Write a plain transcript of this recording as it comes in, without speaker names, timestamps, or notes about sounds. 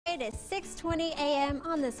It's 6:20 a.m.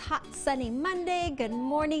 on this hot sunny Monday. Good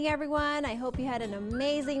morning, everyone. I hope you had an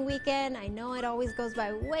amazing weekend. I know it always goes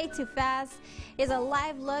by way too fast. Here's a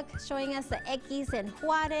live look showing us the X and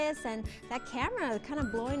Juarez, and that camera kind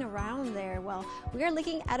of blowing around there. Well, we are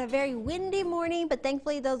looking at a very windy morning, but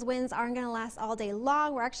thankfully those winds aren't going to last all day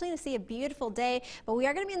long. We're actually going to see a beautiful day, but we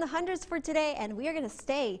are going to be in the hundreds for today, and we are going to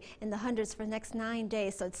stay in the hundreds for the next 9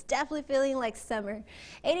 days. So it's definitely feeling like summer.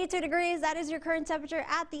 82 degrees, that is your current temperature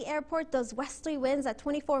at the airport. Those westerly winds at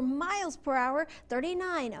 24 miles per hour,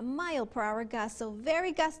 39-mile-per-hour gusts. So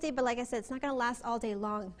very gusty, but like I said, it's not going to last all day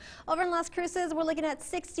long. Over in Las Cruces, we're looking at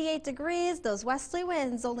 68 degrees. Those westerly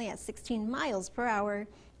winds only at 16 miles per hour.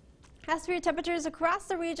 As for your temperatures across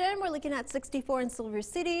the region, we're looking at 64 in Silver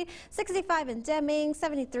City, 65 in Deming,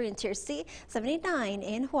 73 in Tier C, 79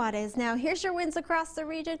 in Juarez. Now, here's your winds across the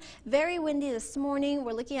region. Very windy this morning.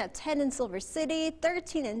 We're looking at 10 in Silver City,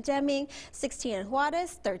 13 in Deming, 16 in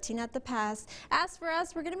Juarez, 13 at the pass. As for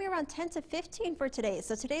us, we're going to be around 10 to 15 for today.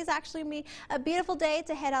 So today's actually going to be a beautiful day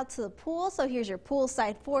to head out to the pool. So here's your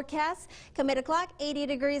poolside forecast. Come 8 o'clock, 80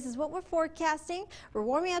 degrees is what we're forecasting. We're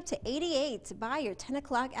warming up to 88 by your 10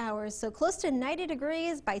 o'clock hours. So close to 90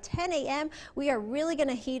 degrees by 10 a.m. We are really going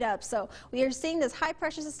to heat up. So we are seeing this high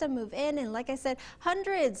pressure system move in, and like I said,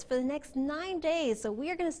 hundreds for the next 9 days. So we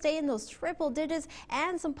are going to stay in those triple digits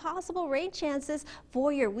and some possible rain chances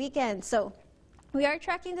for your weekend. So we are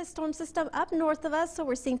tracking the storm system up north of us, so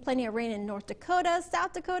we're seeing plenty of rain in North Dakota,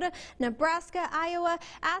 South Dakota, Nebraska, Iowa.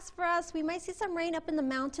 As for us, we might see some rain up in the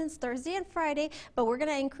mountains Thursday and Friday, but we're going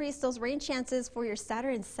to increase those rain chances for your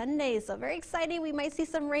Saturday and Sunday. So very exciting. We might see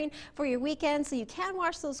some rain for your weekend, so you can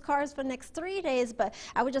wash those cars for the next 3 days, but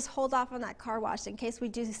I would just hold off on that car wash in case we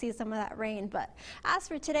do see some of that rain. But as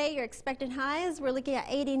for today, your expected highs, we're looking at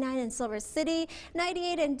 89 in Silver City,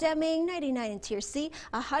 98 in Deming, 99 in Tier C,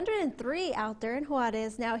 103 out there in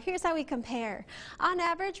Juarez. Now here's how we compare. On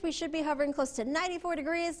average, we should be hovering close to 94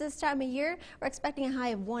 degrees this time of year. We're expecting a high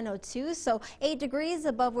of 102, so 8 degrees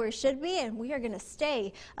above where it should be, and we are going to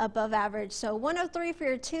stay above average. So 103 for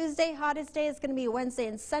your Tuesday. Hottest day is going to be Wednesday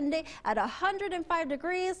and Sunday at 105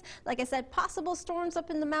 degrees. Like I said, possible storms up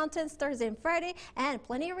in the mountains Thursday and Friday, and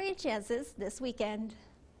plenty of rain chances this weekend.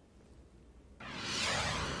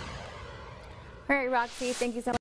 All right, Roxy, thank you so much.